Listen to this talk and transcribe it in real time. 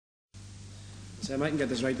So I mightn't get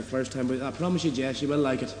this right the first time, but I promise you, Jess, you will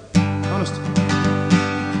like it. Honest.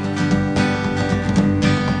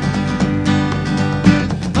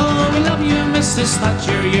 Oh, we love you, Mrs.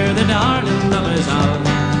 Thatcher, you're the darling of us all.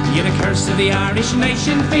 You're the curse of the Irish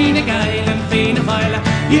nation, Fine Gael and Fine Gael.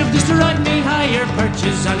 You've destroyed me higher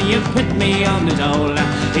purchase and you've put me on the dole.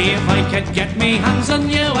 If I could get me hands on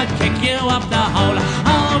you, I'd kick you up the hole.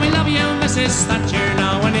 Oh, we love you, Mrs. Thatcher,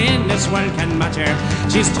 no one in this world can match her.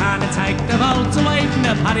 She's trying to take the votes away from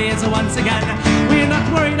the paddies once again. We're not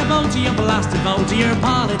worried about your blasted vote, your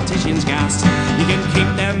politicians' gas. You can keep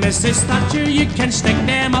them, Mrs. Thatcher, you can stick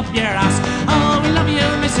them up your ass. Oh, we love you,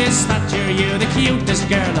 Mrs. Thatcher, you're the cutest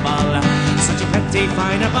girl of all. Such a pretty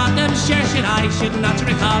finer bottom, sure I should not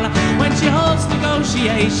recall. When she holds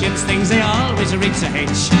negotiations, things they always reach a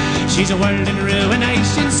hitch. She's a world in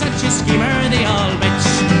ruination, such a schemer, they all bitch.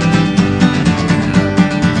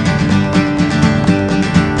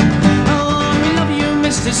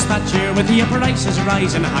 Mrs. Thatcher, with the prices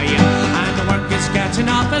rising high and the work is getting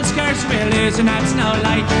awful scarce, we're losing, that's no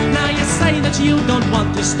lie. Now you say that you don't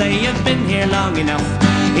want to stay, you've been here long enough.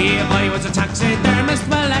 If I was a taxidermist,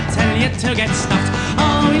 well, I'd tell you to get stuffed.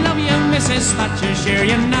 Oh, we love you, Mrs. Thatcher, sure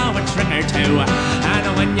you know a trick or two. And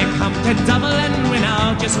when you come to Dublin, we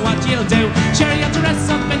know just what you'll do. Sure, you'll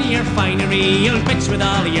dress up in your finery, you'll bitch with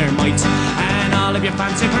all of your might, and all of your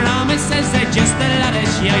fancy promises, they're just a lot of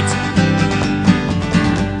shite.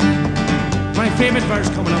 My favourite verse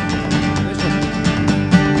coming up. This one.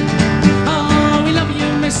 Oh, we love you,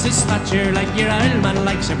 Mrs. Thatcher, like your old man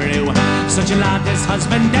likes a brew. Such a lad, this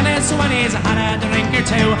husband Dennis, when he's had a drink or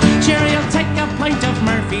two. Sure, he'll take a pint of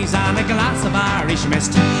Murphy's and a glass of Irish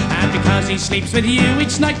mist. And because he sleeps with you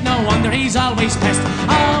each night, no wonder he's always pissed.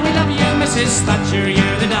 Oh, we love you, Mrs. Thatcher,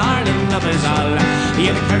 you're the darling of us all.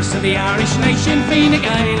 You're the curse of the Irish nation, Fine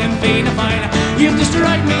Gael and Fine Gael. You've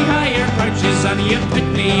destroyed me higher purchase and you've put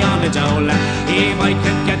me on a dole. If I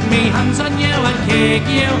could get me hands on you, I'd kick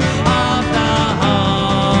you off the hole.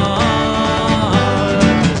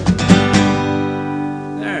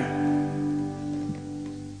 There.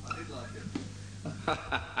 I did like it.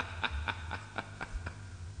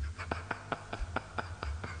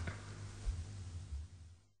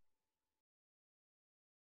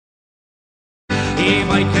 If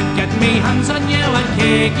I could get me hands on you, I'd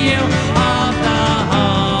kick you off the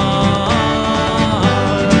hole.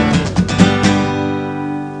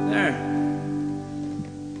 There.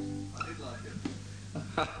 I did like it.